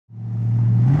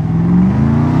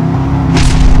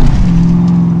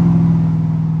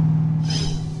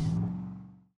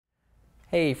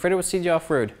Hey, Freddy with CJ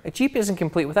Off-Road. A Jeep isn't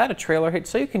complete without a trailer hitch,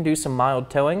 so you can do some mild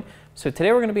towing. So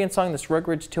today we're going to be installing this Rugged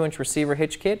Ridge 2-inch receiver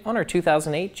hitch kit on our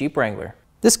 2008 Jeep Wrangler.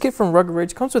 This kit from Rugged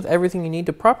Ridge comes with everything you need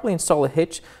to properly install a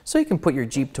hitch so you can put your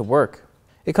Jeep to work.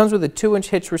 It comes with a 2-inch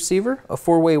hitch receiver, a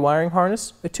 4-way wiring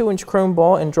harness, a 2-inch chrome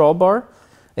ball and drawbar,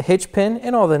 a hitch pin,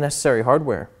 and all the necessary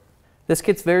hardware. This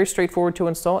kit's very straightforward to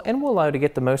install and will allow you to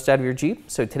get the most out of your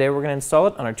Jeep, so today we're going to install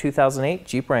it on our 2008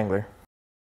 Jeep Wrangler.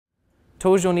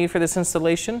 Tools you'll need for this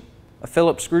installation: a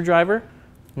Phillips screwdriver,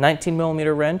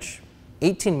 19mm wrench,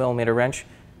 18mm wrench,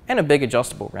 and a big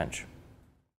adjustable wrench.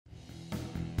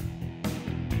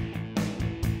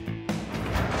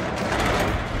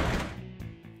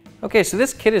 Okay, so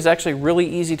this kit is actually really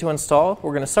easy to install.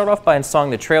 We're going to start off by installing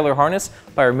the trailer harness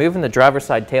by removing the driver's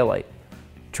side taillight.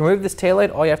 To remove this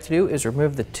taillight, all you have to do is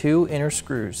remove the 2 inner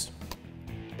screws.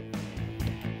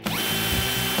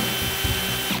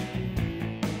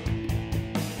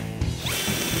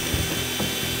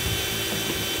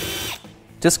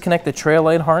 Disconnect the trail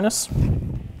light harness.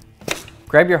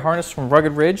 Grab your harness from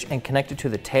Rugged Ridge and connect it to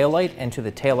the taillight and to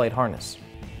the taillight harness.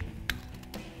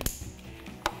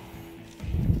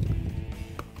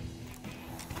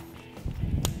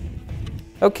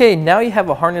 Okay, now you have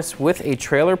a harness with a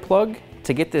trailer plug.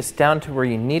 To get this down to where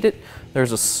you need it,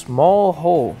 there's a small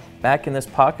hole back in this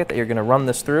pocket that you're going to run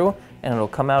this through, and it'll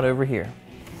come out over here.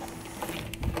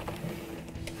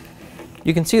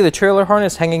 You can see the trailer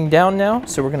harness hanging down now,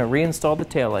 so we're going to reinstall the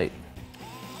taillight.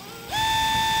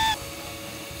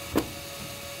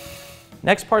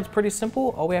 Next part's pretty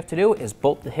simple. All we have to do is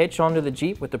bolt the hitch onto the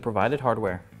Jeep with the provided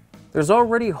hardware. There's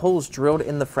already holes drilled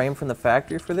in the frame from the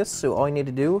factory for this, so all you need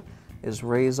to do is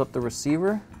raise up the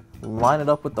receiver, line it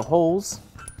up with the holes,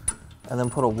 and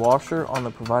then put a washer on the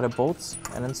provided bolts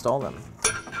and install them.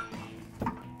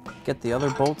 Get the other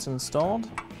bolts installed.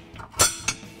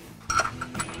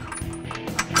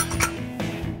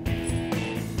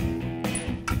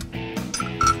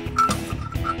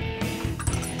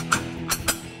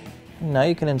 Now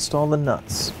you can install the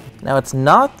nuts. Now it's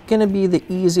not going to be the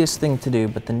easiest thing to do,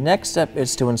 but the next step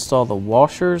is to install the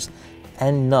washers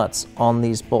and nuts on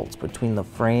these bolts between the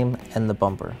frame and the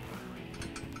bumper.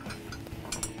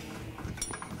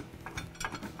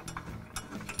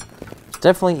 It's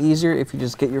definitely easier if you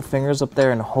just get your fingers up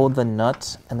there and hold the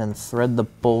nut and then thread the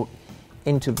bolt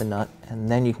into the nut, and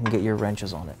then you can get your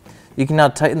wrenches on it. You can now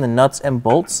tighten the nuts and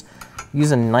bolts.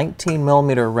 Use a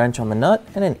 19mm wrench on the nut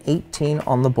and an 18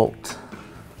 on the bolt.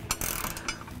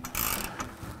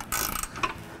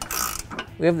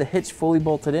 We have the hitch fully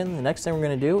bolted in. The next thing we're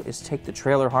going to do is take the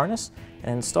trailer harness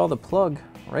and install the plug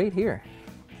right here.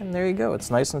 And there you go,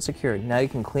 it's nice and secured. Now you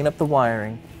can clean up the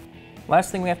wiring.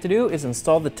 Last thing we have to do is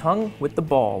install the tongue with the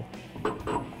ball.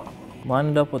 Line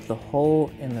it up with the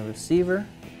hole in the receiver.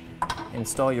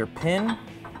 Install your pin.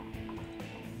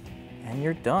 And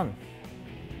you're done.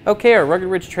 Okay, our Rugged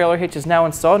Ridge trailer hitch is now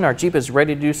installed and our Jeep is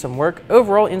ready to do some work.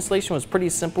 Overall, installation was pretty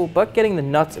simple, but getting the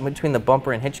nuts in between the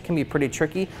bumper and hitch can be pretty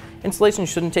tricky. Installation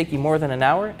shouldn't take you more than an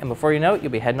hour, and before you know it,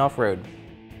 you'll be heading off-road.